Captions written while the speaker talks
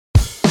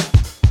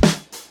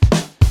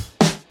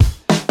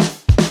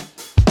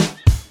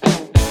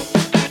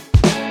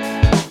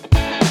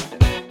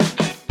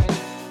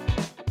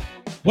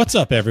What's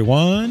up,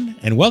 everyone,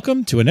 and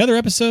welcome to another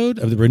episode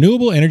of the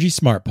Renewable Energy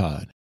Smart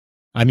Pod.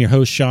 I'm your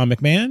host, Sean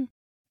McMahon,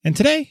 and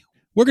today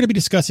we're going to be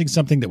discussing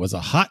something that was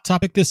a hot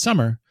topic this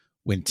summer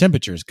when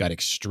temperatures got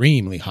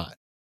extremely hot.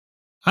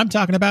 I'm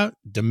talking about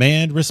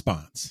demand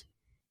response.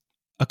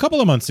 A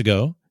couple of months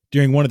ago,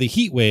 during one of the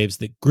heat waves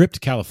that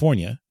gripped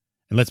California,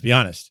 and let's be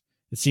honest,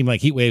 it seemed like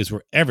heat waves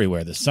were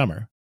everywhere this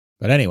summer,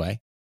 but anyway,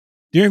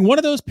 during one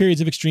of those periods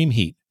of extreme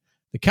heat,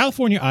 the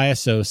California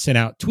ISO sent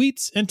out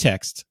tweets and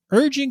texts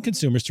urging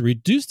consumers to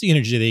reduce the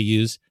energy they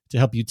use to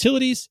help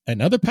utilities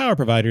and other power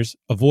providers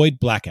avoid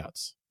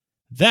blackouts.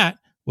 That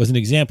was an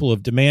example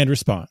of demand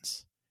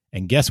response.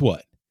 And guess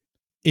what?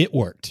 It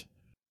worked.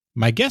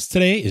 My guest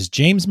today is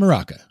James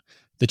Maraca,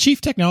 the Chief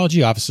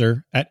Technology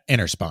Officer at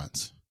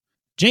Enersponse.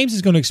 James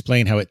is going to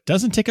explain how it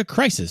doesn't take a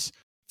crisis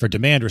for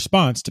demand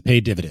response to pay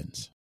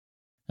dividends.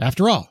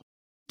 After all,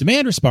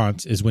 demand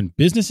response is when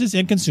businesses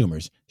and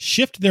consumers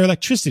shift their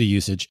electricity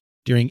usage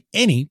during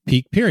any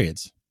peak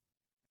periods.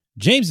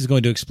 James is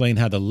going to explain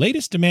how the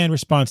latest demand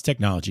response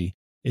technology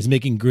is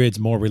making grids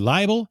more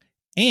reliable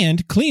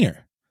and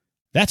cleaner.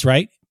 That's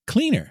right,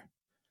 cleaner.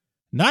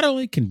 Not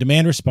only can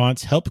demand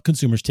response help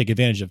consumers take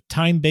advantage of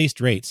time-based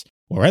rates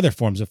or other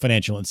forms of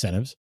financial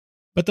incentives,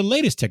 but the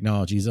latest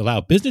technologies allow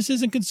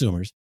businesses and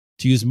consumers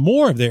to use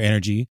more of their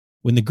energy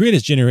when the grid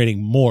is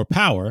generating more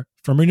power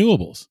from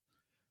renewables.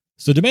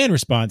 So demand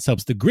response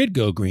helps the grid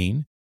go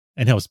green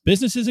and helps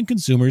businesses and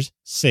consumers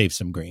save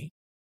some green.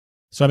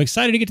 So I'm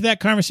excited to get to that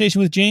conversation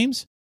with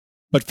James.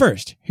 But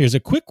first, here's a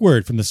quick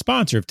word from the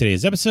sponsor of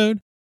today's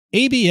episode,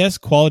 ABS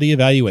Quality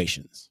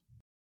Evaluations.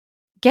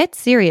 Get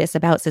serious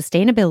about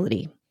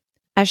sustainability.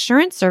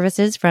 Assurance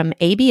services from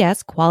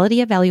ABS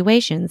Quality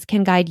Evaluations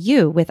can guide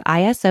you with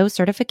ISO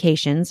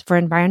certifications for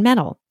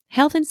environmental,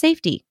 health and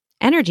safety,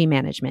 energy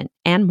management,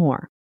 and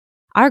more.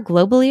 Our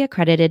globally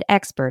accredited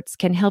experts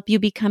can help you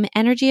become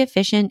energy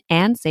efficient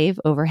and save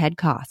overhead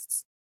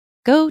costs.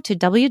 Go to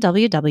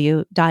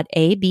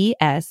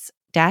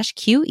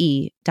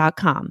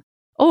www.abs-qe.com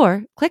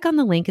or click on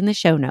the link in the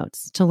show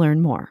notes to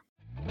learn more.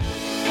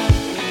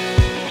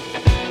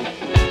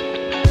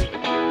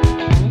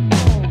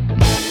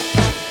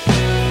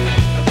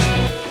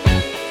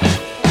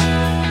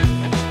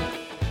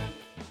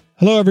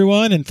 Hello,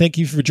 everyone, and thank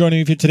you for joining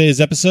me for today's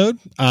episode.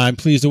 I'm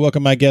pleased to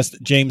welcome my guest,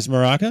 James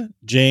Maraca.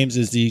 James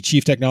is the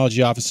Chief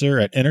Technology Officer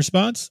at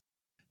Enersponse.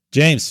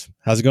 James,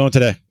 how's it going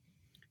today?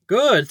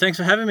 Good. Thanks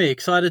for having me.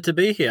 Excited to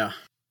be here.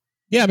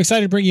 Yeah, I'm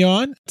excited to bring you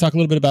on. Talk a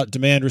little bit about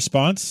demand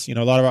response. A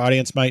lot of our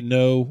audience might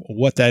know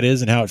what that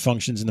is and how it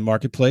functions in the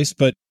marketplace,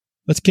 but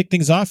let's kick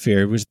things off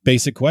here with a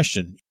basic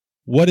question.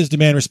 What is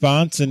demand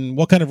response, and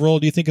what kind of role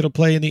do you think it'll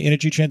play in the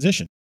energy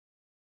transition?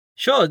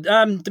 Sure.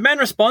 Demand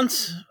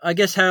response, I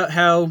guess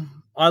how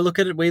I look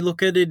at it, we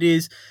look at it,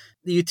 is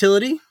the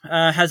utility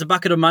has a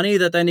bucket of money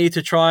that they need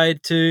to try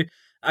to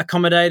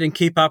accommodate and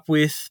keep up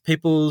with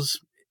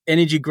people's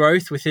energy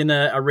growth within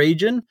a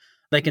region.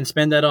 They can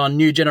spend that on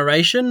new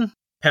generation,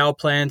 power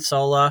plants,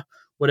 solar,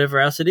 whatever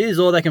else it is,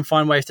 or they can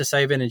find ways to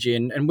save energy.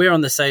 And we're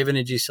on the save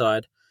energy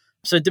side.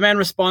 So demand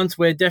response,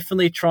 we're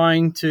definitely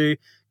trying to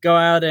go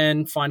out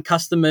and find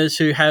customers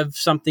who have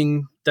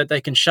something that they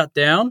can shut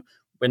down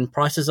when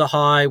prices are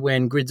high,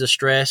 when grids are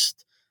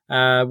stressed,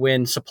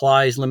 when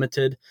supply is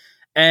limited.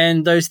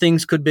 And those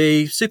things could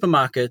be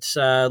supermarkets,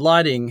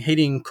 lighting,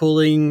 heating,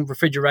 cooling,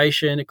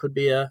 refrigeration. It could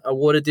be a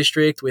water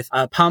district with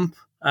a pump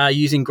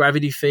using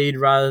gravity feed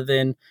rather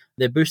than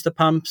their booster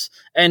pumps,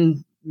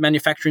 and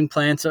manufacturing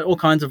plants, all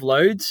kinds of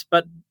loads.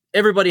 But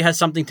everybody has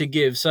something to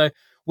give. So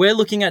we're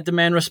looking at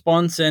demand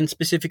response, and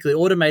specifically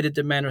automated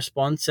demand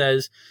response,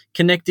 as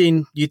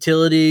connecting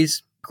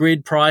utilities,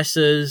 grid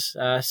prices,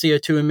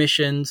 CO2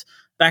 emissions,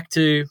 back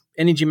to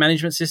energy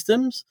management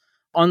systems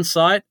on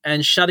site,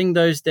 and shutting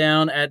those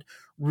down at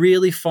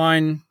really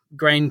fine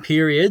grained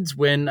periods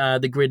when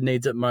the grid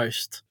needs it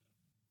most.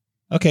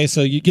 Okay,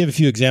 so you give a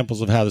few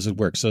examples of how this would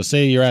work. So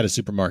say you're at a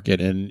supermarket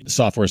and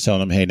software is telling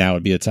them, hey, now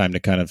would be a time to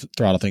kind of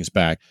throttle things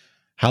back.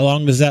 How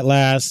long does that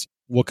last?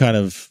 What kind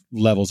of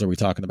levels are we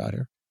talking about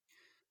here?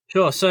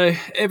 Sure. So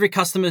every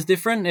customer is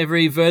different.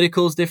 Every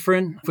vertical is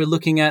different. If we're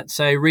looking at,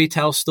 say,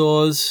 retail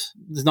stores,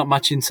 there's not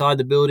much inside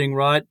the building,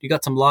 right? You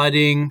got some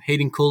lighting,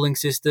 heating, cooling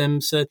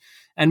systems.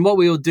 And what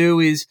we'll do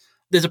is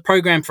there's a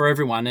program for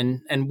everyone.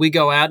 And we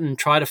go out and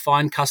try to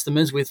find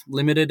customers with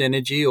limited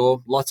energy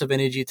or lots of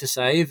energy to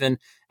save, and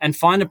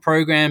find a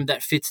program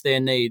that fits their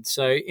needs.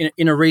 So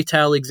in a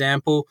retail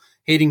example,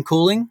 heating,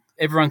 cooling,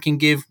 everyone can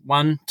give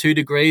 1-2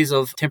 degrees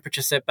of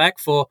temperature setback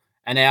for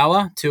an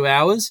hour, 2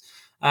 hours.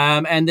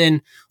 And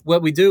then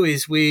what we do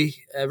is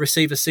we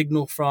receive a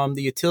signal from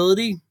the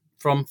utility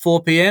from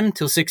 4 p.m.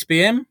 till 6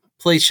 p.m.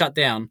 Please shut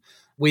down.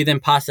 We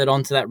then pass that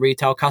on to that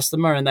retail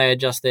customer, and they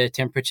adjust their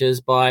temperatures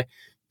by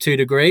 2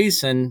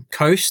 degrees and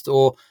coast,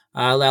 or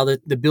allow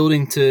the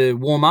building to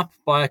warm up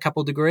by a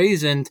couple of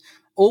degrees, and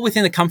all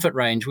within the comfort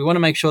range. We want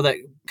to make sure that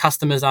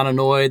customers aren't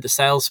annoyed, the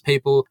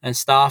salespeople and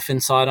staff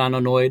inside aren't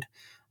annoyed,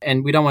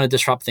 and we don't want to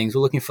disrupt things.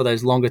 We're looking for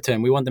those longer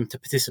term. We want them to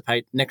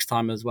participate next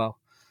time as well.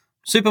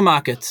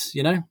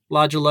 supermarkets,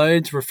 larger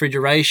loads,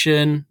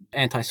 refrigeration,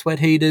 anti-sweat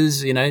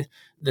heaters,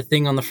 the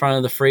thing on the front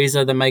of the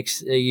freezer that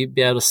makes you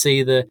be able to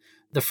see the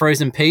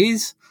frozen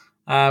peas.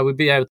 We'd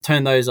be able to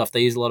turn those off.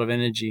 They use a lot of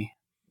energy.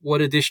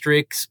 Water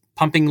districts,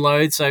 pumping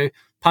loads, so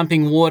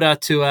pumping water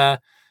to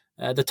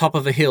the top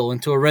of a hill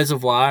into a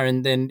reservoir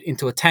and then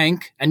into a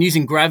tank, and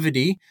using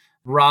gravity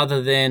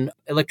rather than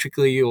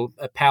electrically or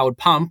a powered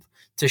pump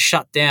to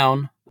shut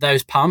down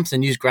those pumps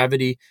and use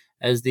gravity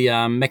as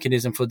the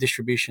mechanism for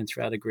distribution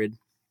throughout a grid.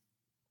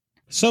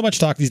 So much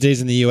talk these days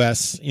in the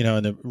U.S., in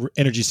the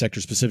energy sector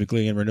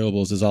specifically and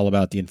renewables, is all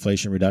about the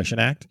Inflation Reduction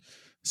Act.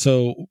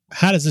 So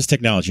how does this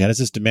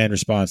demand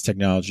response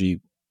technology,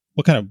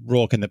 what kind of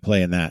role can it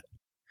play in that?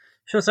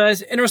 Sure. So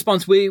as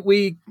InnoResponse,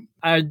 we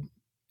are a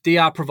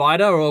DR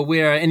provider, or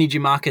we're energy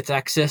markets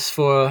access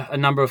for a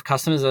number of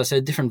customers, as I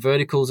said, different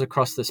verticals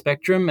across the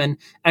spectrum.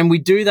 And we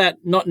do that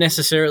not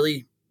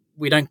necessarily,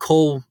 we don't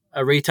call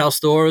a retail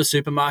store or a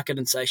supermarket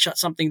and say, shut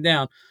something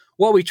down.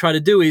 What we try to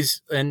do is,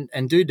 and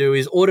do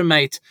is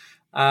automate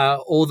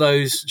all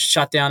those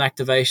shutdown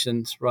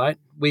activations, right?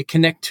 We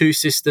connect two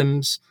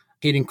systems,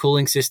 heating,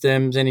 cooling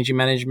systems, energy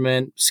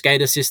management,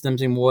 SCADA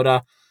systems in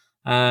water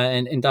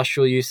and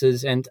industrial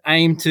uses, and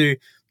aim to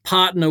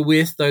partner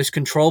with those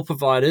control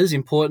providers,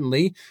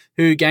 importantly,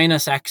 who gain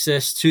us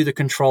access to the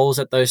controls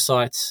at those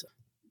sites.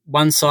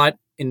 One site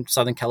in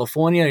Southern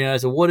California,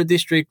 as a water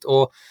district,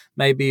 or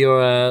maybe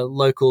you're a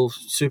local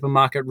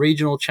supermarket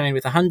regional chain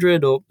with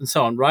 100 and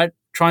so on, right?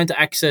 Trying to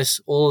access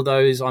all of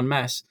those en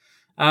masse.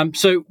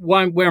 So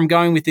where I'm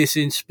going with this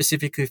in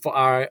specifically for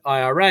our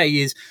IRA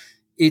is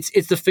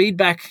it's the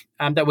feedback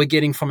that we're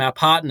getting from our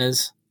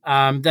partners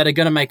that are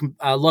going to make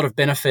a lot of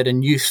benefit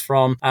and use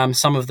from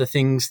some of the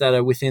things that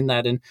are within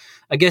that. And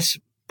I guess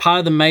part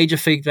of the major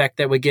feedback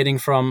that we're getting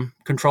from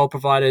control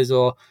providers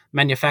or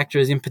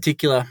manufacturers, in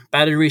particular,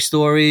 battery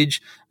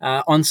storage,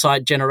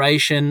 on-site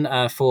generation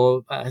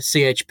for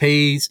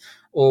CHPs,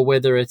 or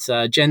whether it's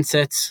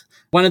gensets.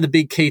 One of the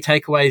big key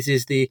takeaways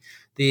is the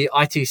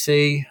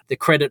ITC, the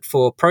credit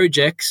for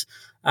projects,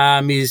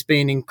 is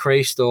being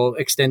increased or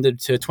extended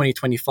to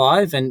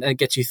 2025, and it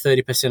gets you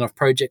 30% off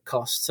project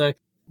costs. So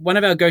one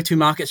of our go-to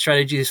market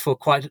strategies for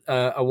quite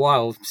a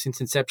while,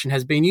 since inception,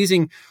 has been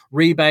using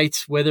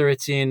rebates, whether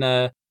it's in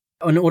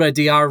an auto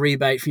DR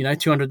rebate,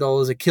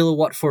 $200 a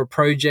kilowatt for a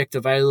project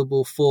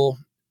available for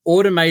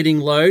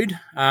automating load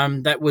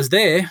that was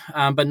there,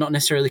 but not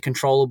necessarily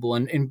controllable,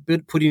 and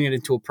putting it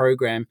into a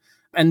program.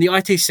 And the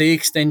ITC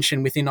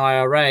extension within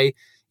IRA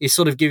is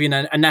sort of giving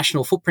a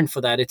national footprint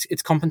for that.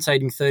 It's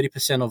compensating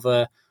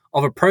 30%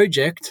 of a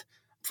project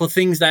for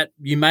things that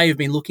you may have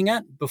been looking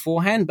at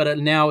beforehand, but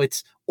now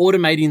it's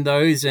automating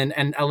those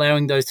and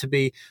allowing those to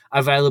be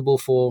available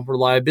for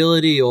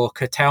reliability or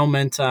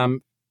curtailment,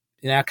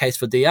 in our case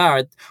for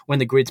DR, when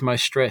the grid's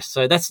most stressed.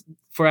 So that's,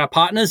 for our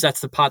partners,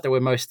 that's the part that we're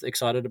most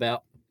excited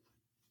about.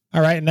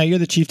 All right. Now you're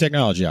the chief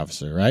technology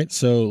officer, right?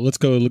 So let's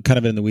go kind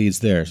of in the weeds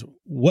there.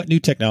 What new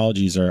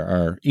technologies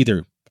are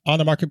either on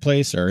the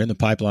marketplace or in the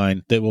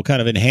pipeline that will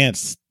kind of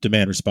enhance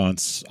demand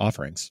response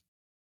offerings?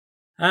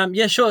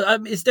 Yeah, sure.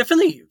 It's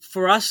definitely,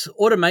 for us,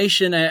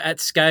 automation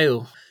at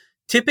scale.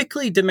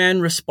 Typically,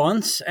 demand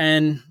response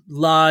and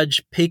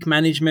large peak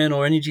management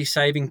or energy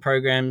saving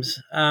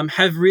programs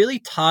have really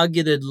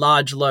targeted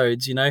large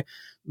loads,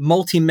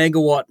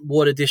 multi-megawatt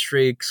water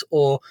districts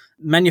or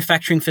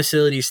manufacturing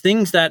facilities,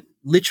 things that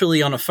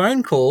literally on a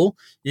phone call,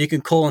 you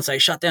can call and say,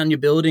 shut down your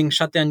building,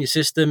 shut down your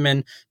system,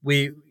 and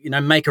we,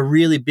 make a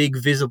really big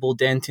visible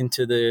dent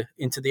into the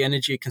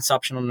energy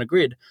consumption on the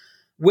grid.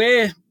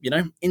 Where,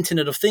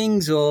 Internet of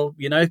Things or,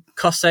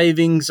 cost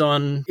savings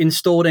on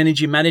installed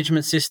energy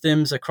management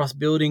systems across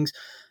buildings,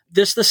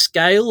 just the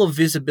scale of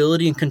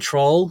visibility and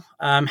control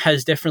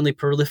has definitely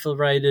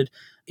proliferated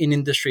in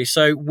industry.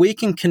 So we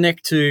can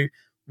connect to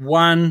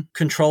one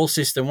control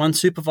system, one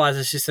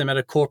supervisor system at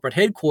a corporate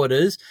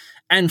headquarters,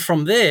 and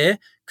from there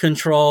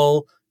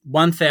control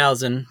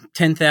 1,000,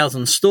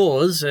 10,000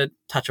 stores at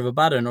touch of a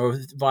button or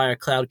via a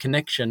cloud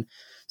connection.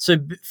 So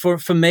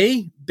for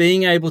me,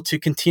 being able to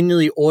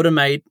continually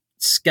automate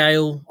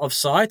scale of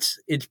sites,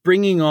 it's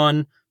bringing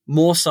on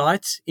more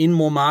sites in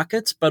more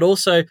markets, but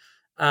also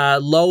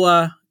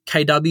lower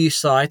kW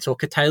sites or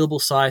curtailable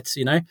sites,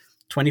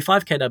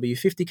 25 kW,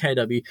 50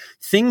 kW,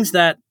 things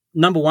that,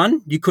 number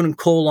one, you couldn't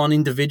call on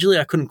individually.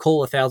 I couldn't call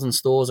 1,000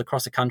 stores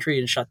across the country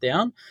and shut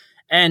down.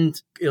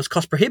 And it was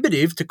cost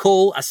prohibitive to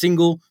call a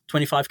single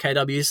 25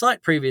 kW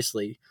site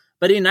previously.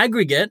 But in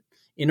aggregate,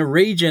 in a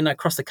region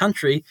across the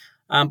country,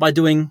 by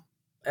doing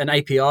an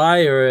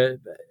API or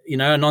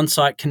an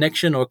on-site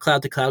connection or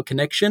cloud-to-cloud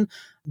connection,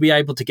 be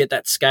able to get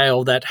that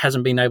scale that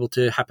hasn't been able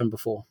to happen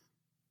before.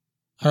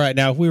 All right.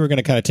 Now, if we were going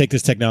to kind of take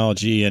this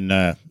technology and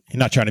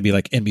not trying to be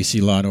like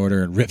NBC Law and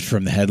Order and ripped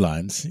from the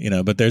headlines,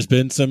 but there's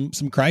been some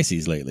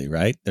crises lately,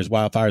 right? There's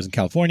wildfires in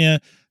California,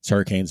 there's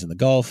hurricanes in the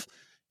Gulf.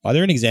 Are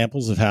there any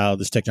examples of how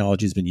this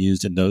technology has been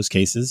used in those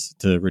cases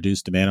to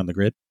reduce demand on the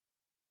grid?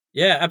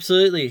 Yeah,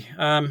 absolutely.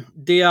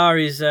 DR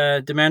is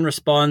demand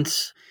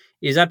response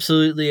is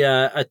absolutely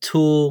a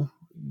tool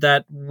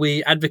that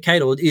we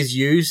advocate or is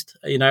used,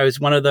 is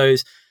one of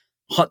those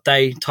hot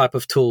day type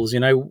of tools.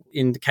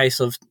 In the case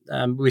of,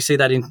 we see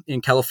that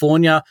in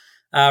California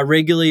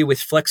regularly with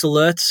flex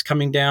alerts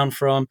coming down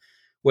from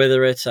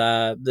whether it's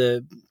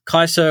the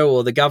CAISO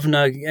or the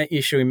governor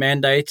issuing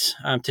mandates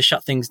to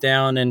shut things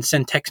down and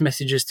send text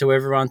messages to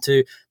everyone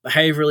to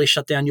behaviorally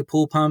shut down your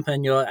pool pump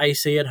and your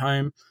AC at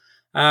home.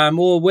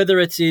 Or whether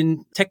it's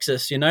in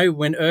Texas,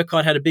 when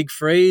ERCOT had a big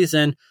freeze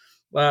and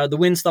the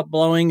wind stopped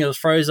blowing, it was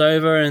froze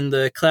over and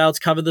the clouds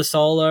covered the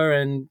solar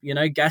and,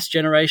 gas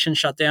generation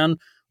shut down.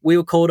 We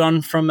were called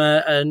on from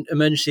an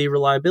emergency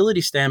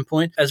reliability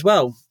standpoint as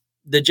well.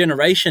 The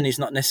generation is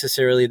not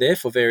necessarily there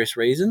for various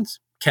reasons.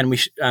 Can we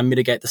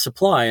mitigate the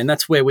supply? And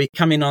that's where we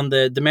come in on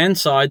the demand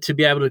side to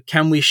be able to,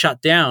 can we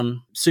shut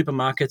down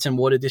supermarkets and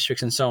water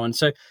districts and so on?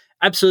 So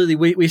absolutely,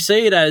 we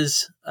see it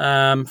as,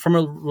 from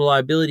a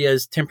reliability,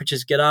 as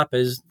temperatures get up,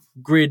 as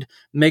grid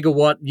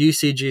megawatt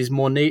usage is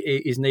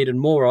needed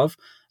more of,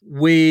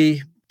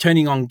 we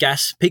turning on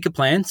gas peaker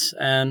plants,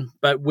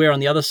 but we're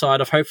on the other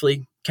side of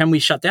hopefully, can we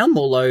shut down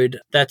more load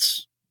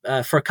that's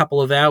for a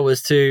couple of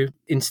hours to,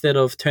 instead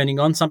of turning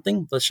on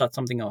something, let's shut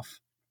something off.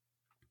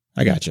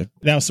 I got you.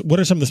 Now, so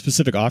what are some of the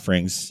specific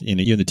offerings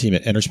you and the team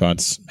at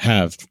EnerSponse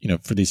have,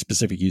 for these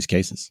specific use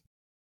cases?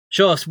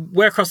 Sure. So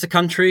we're across the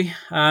country.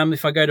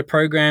 If I go to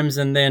programs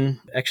and then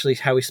actually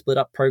how we split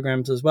up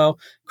programs as well,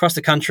 across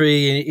the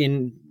country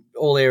in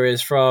all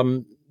areas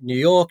from New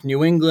York,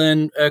 New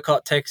England,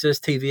 ERCOT, Texas,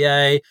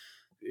 TVA,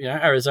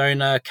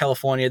 Arizona,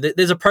 California.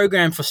 There's a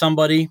program for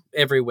somebody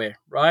everywhere,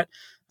 right?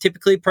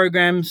 Typically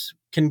programs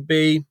can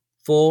be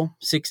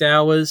 4-6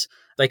 hours.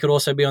 They could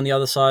also be on the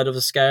other side of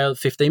the scale,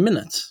 15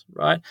 minutes,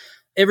 right?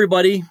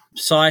 Everybody,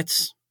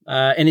 sites,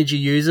 energy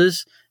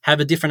users have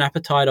a different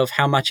appetite of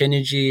how much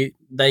energy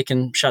they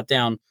can shut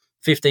down.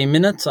 15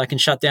 minutes, I can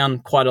shut down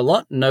quite a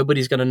lot.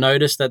 Nobody's going to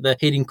notice that the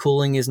heating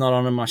cooling is not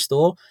on in my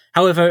store.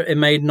 However, it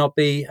may not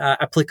be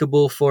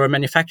applicable for a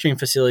manufacturing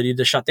facility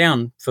to shut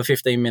down for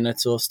 15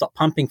 minutes or stop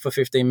pumping for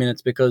 15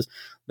 minutes because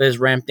there's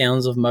ramp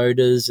downs of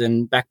motors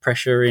and back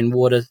pressure in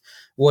water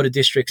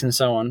districts and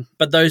so on.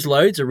 But those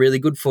loads are really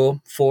good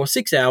for 4 or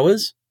 6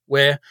 hours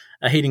where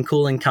a heating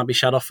cooling can't be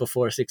shut off for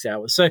 4 or 6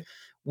 hours. So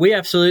we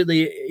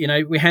absolutely,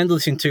 we handle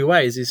this in two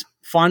ways, is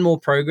find more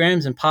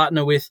programs and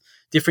partner with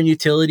different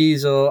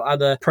utilities or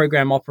other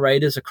program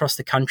operators across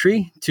the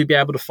country to be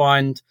able to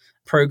find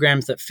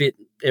programs that fit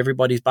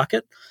everybody's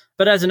bucket.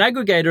 But as an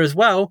aggregator as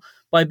well,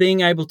 by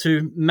being able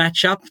to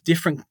match up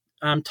different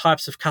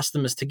types of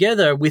customers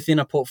together within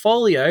a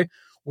portfolio,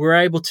 we're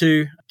able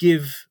to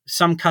give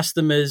some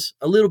customers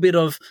a little bit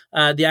of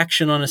the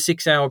action on a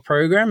 6-hour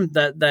program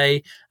that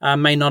they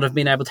may not have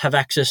been able to have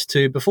access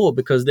to before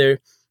because they're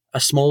a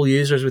small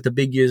users with a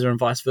big user and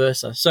vice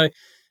versa. So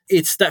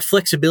it's that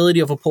flexibility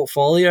of a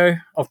portfolio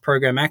of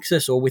program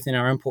access or within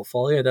our own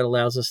portfolio that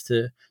allows us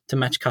to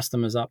match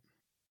customers up.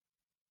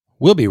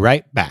 We'll be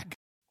right back.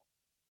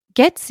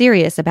 Get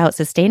serious about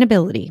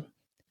sustainability.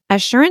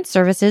 Assurance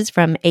services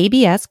from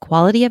ABS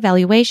Quality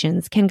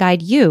Evaluations can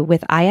guide you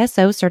with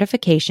ISO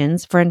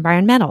certifications for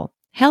environmental,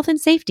 health and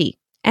safety,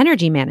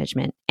 energy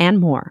management, and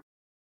more.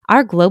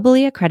 Our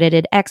globally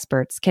accredited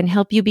experts can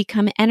help you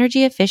become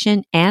energy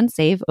efficient and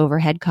save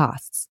overhead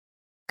costs.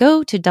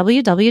 Go to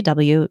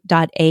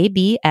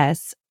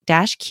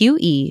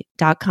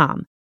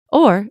www.abs-qe.com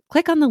or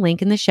click on the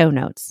link in the show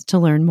notes to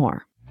learn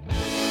more.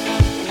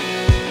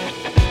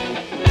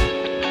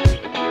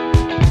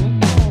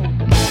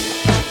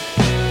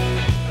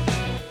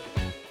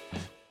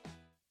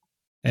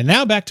 And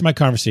now back to my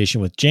conversation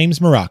with James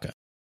Maraca,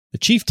 the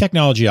Chief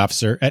Technology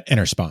Officer at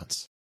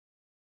EnerSponse.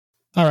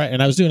 All right,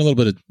 and I was doing a little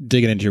bit of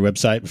digging into your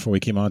website before we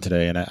came on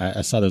today, and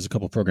I saw there was a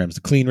couple of programs,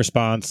 the Clean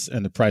Response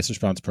and the Price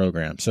Response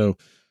program. So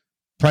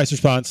price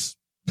response,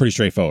 pretty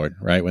straightforward,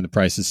 right? When the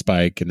prices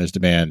spike and there's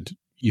demand,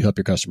 you help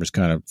your customers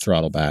kind of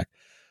throttle back.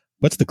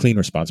 What's the Clean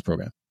Response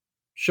program?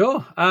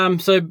 Sure.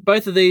 So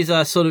both of these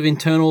are sort of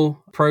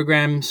internal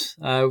programs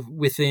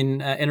within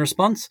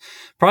EnerSponse.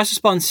 Price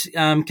Response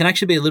can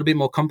actually be a little bit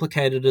more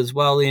complicated as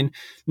well, in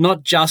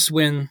not just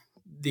when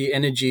the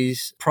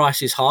energy's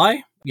price is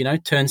high,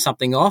 turn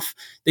something off.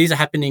 These are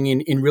happening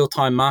in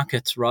real-time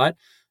markets, right?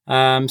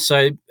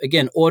 So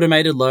again,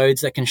 automated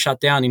loads that can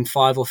shut down in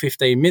 5 or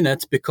 15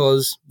 minutes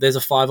because there's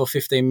a 5 or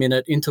 15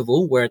 minute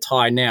interval where it's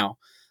high now.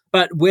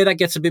 But where that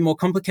gets a bit more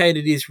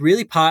complicated is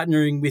really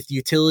partnering with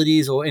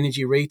utilities or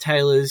energy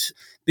retailers,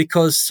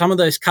 because some of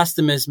those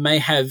customers may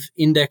have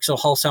index or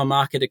wholesale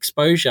market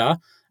exposure.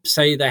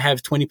 Say they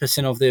have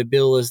 20% of their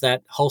bill as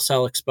that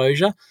wholesale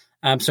exposure.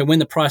 So when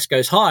the price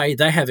goes high,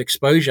 they have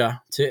exposure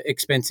to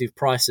expensive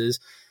prices.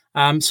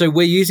 So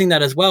we're using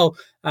that as well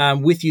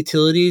with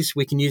utilities.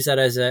 We can use that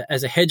as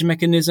a hedge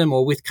mechanism,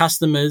 or with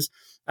customers,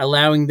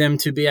 allowing them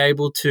to be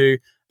able to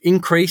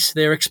increase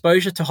their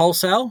exposure to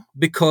wholesale,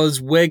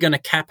 because we're going to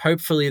cap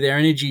hopefully their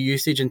energy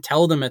usage and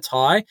tell them it's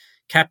high,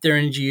 cap their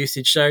energy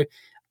usage. So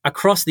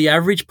across the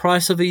average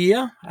price of a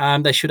year,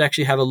 they should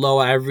actually have a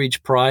lower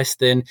average price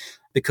than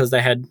because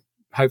they had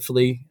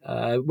hopefully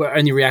we're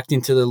only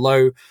reacting to the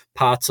low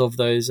parts of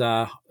those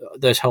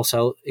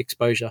wholesale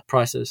exposure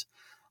prices.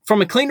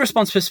 From a clean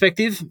response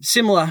perspective,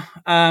 similar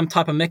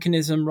type of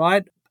mechanism,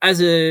 right? As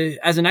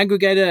an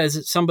aggregator,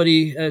 as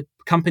somebody, a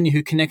company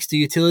who connects to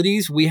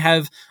utilities, we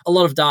have a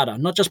lot of data,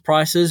 not just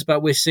prices,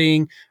 but we're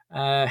seeing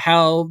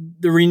how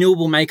the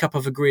renewable makeup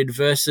of a grid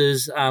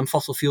versus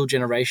fossil fuel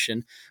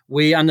generation.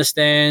 We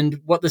understand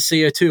what the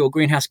CO2 or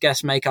greenhouse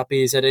gas makeup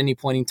is at any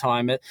point in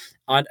time at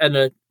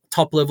a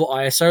top level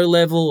ISO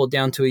level or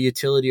down to a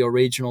utility or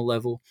regional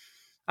level.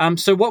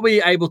 So what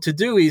we're able to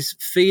do is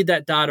feed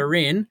that data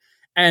in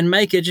and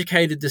make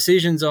educated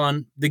decisions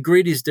on the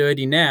grid is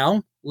dirty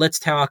now. Let's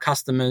tell our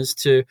customers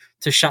to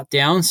shut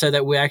down so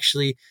that we're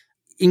actually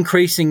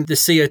increasing the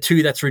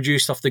CO2 that's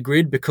reduced off the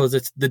grid because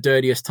it's the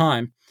dirtiest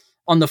time.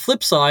 On the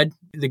flip side,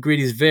 the grid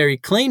is very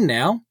clean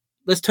now.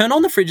 Let's turn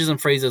on the fridges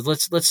and freezers.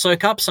 Let's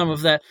soak up some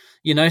of that,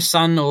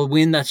 sun or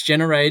wind that's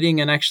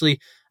generating and actually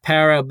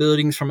power our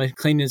buildings from as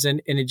clean as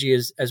energy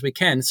as we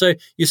can. So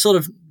you're sort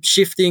of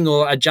shifting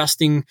or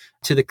adjusting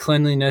to the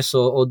cleanliness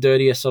or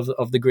dirtiest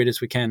of the grid as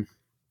we can.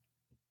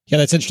 Yeah,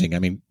 that's interesting. I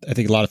mean, I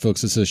think a lot of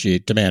folks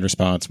associate demand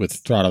response with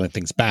throttling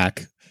things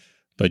back,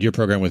 but your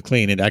program with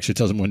Clean, it actually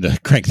tells them when to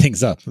crank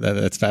things up.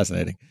 That's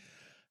fascinating.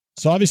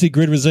 So obviously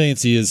grid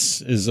resiliency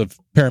is of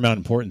paramount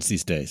importance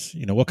these days.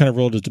 What kind of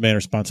role does demand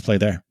response play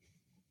there?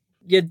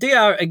 Yeah,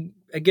 DR,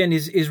 again,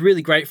 is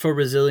really great for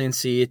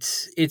resiliency.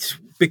 It's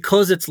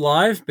because it's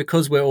live,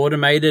 because we're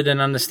automated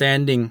and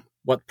understanding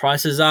what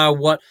prices are,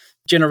 what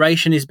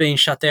generation is being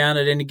shut down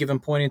at any given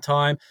point in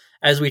time.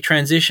 As we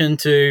transition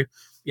to,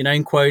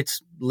 in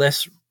quotes,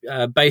 less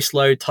base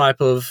load type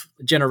of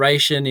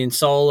generation in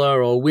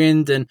solar or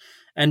wind,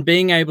 and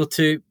being able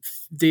to,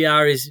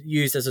 DR is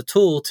used as a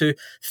tool to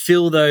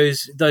fill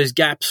those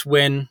gaps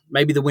when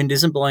maybe the wind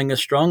isn't blowing as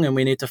strong and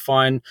we need to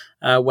find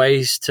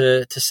ways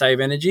to save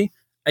energy.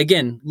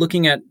 Again,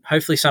 looking at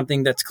hopefully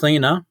something that's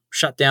cleaner,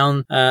 shut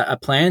down a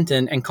plant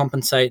and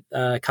compensate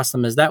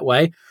customers that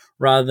way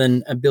rather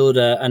than build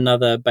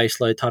another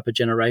baseload type of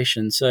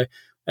generation. So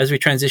as we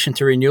transition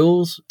to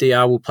renewals,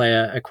 DR will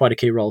play quite a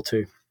key role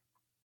too.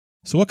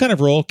 So what kind of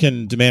role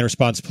can demand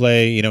response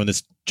play, in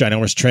this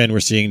ginormous trend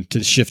we're seeing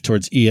to shift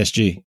towards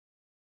ESG?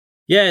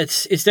 Yeah,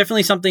 it's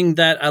definitely something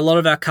that a lot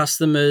of our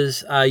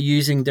customers are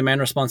using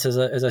demand response,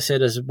 as I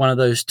said, as one of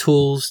those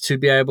tools to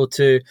be able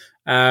to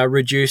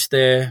reduce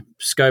their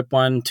scope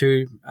 1,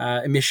 2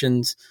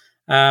 emissions.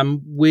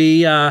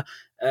 We are,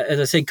 as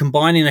I said,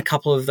 combining a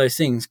couple of those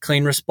things,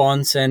 clean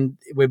response, and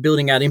we're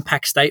building out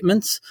impact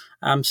statements.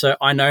 So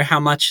I know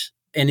how much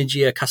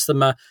energy a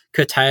customer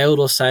curtailed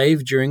or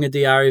saved during a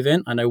DR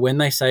event. I know when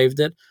they saved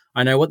it.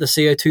 I know what the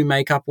CO2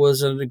 makeup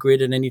was on the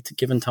grid at any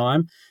given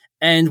time.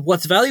 And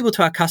what's valuable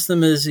to our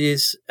customers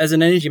is, as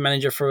an energy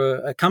manager for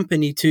a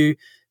company, to,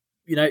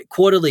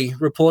 quarterly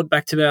report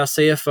back to our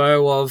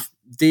CFO of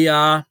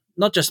DR,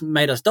 not just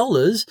made us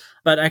dollars,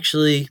 but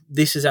actually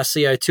this is our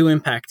CO2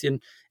 impact. And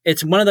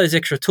it's one of those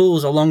extra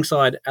tools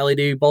alongside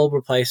LED bulb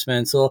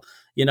replacements or,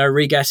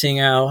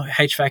 regassing our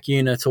HVAC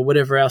units or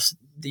whatever else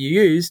that you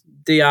use.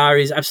 DR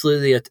is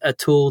absolutely a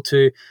tool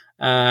to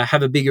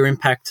have a bigger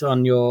impact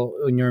on your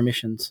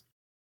emissions.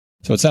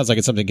 So it sounds like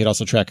it's something you can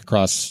also track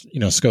across,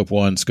 scope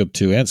 1, scope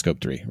 2, and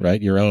scope 3,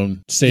 right? Your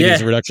own savings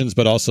and reductions,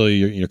 but also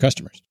your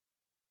customers.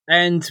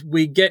 And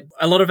we get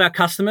a lot of our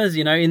customers,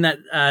 in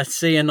that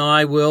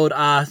C&I world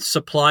are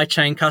supply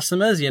chain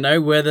customers,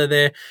 whether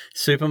they're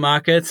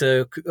supermarkets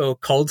or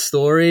cold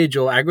storage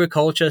or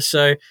agriculture.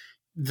 So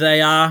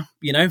they are,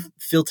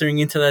 filtering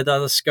into those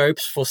other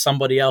scopes for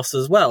somebody else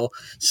as well.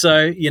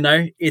 So,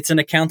 it's an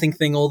accounting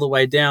thing all the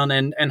way down,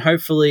 and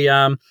hopefully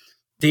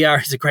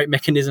DR is a great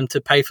mechanism to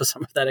pay for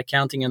some of that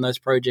accounting and those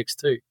projects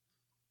too.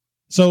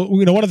 So,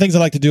 one of the things I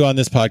like to do on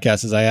this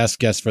podcast is I ask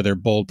guests for their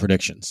bold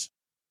predictions.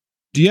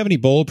 Do you have any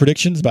bold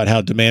predictions about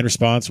how demand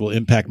response will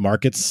impact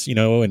markets,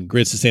 and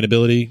grid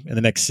sustainability in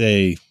the next,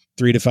 say,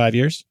 3 to 5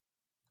 years?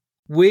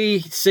 We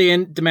see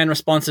in demand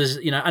response as,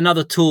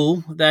 another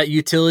tool that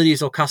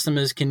utilities or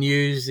customers can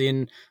use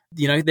in,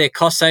 their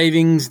cost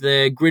savings,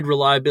 their grid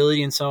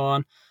reliability and so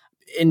on,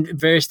 in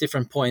various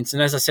different points.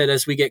 And as I said,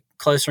 as we get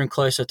closer and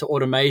closer to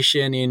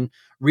automation in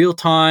real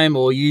time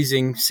or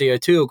using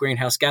CO2 or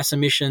greenhouse gas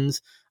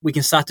emissions, we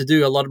can start to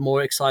do a lot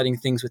more exciting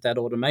things with that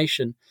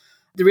automation.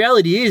 The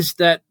reality is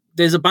that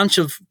there's a bunch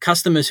of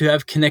customers who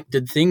have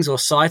connected things or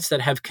sites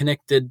that have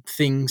connected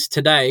things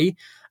today.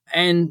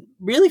 And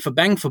really for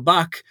bang for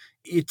buck,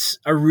 it's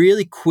a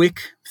really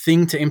quick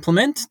thing to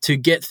implement to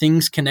get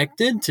things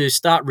connected, to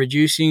start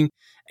reducing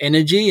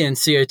energy and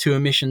CO2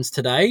 emissions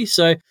today.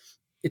 So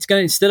it's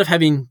going to, instead of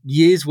having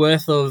years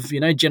worth of,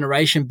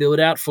 generation build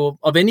out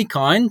of any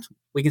kind,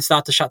 we can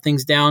start to shut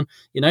things down,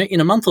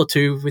 in a month or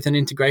two with an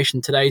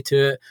integration today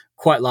to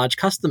quite large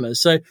customers.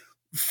 So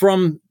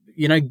from,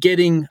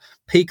 getting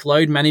peak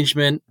load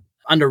management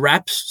under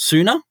wraps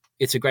sooner,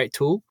 it's a great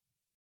tool.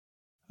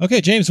 Okay,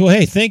 James. Well,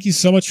 hey, thank you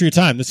so much for your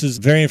time. This is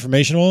very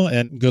informational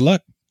and good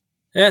luck.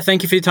 Yeah,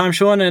 thank you for your time,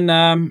 Sean,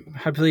 and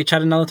hopefully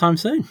chat another time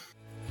soon.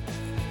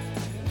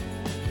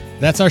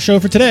 That's our show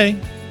for today.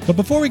 But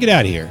before we get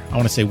out of here, I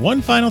want to say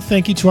one final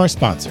thank you to our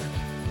sponsor,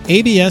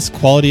 ABS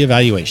Quality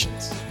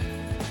Evaluations.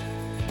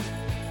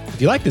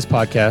 If you like this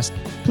podcast,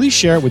 please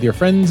share it with your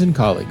friends and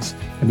colleagues,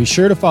 and be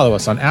sure to follow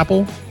us on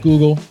Apple,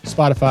 Google,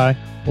 Spotify,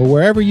 or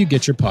wherever you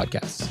get your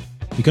podcasts.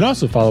 You can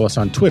also follow us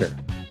on Twitter,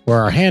 where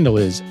our handle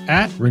is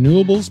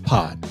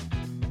 @RenewablesPod.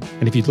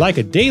 And if you'd like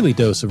a daily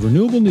dose of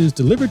renewable news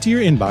delivered to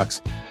your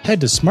inbox, head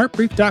to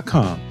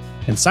smartbrief.com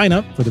and sign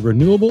up for the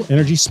Renewable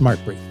Energy Smart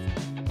Brief.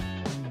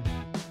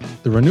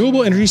 The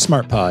Renewable Energy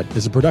Smart Pod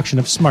is a production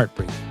of Smart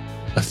Brief,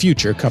 a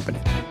future company.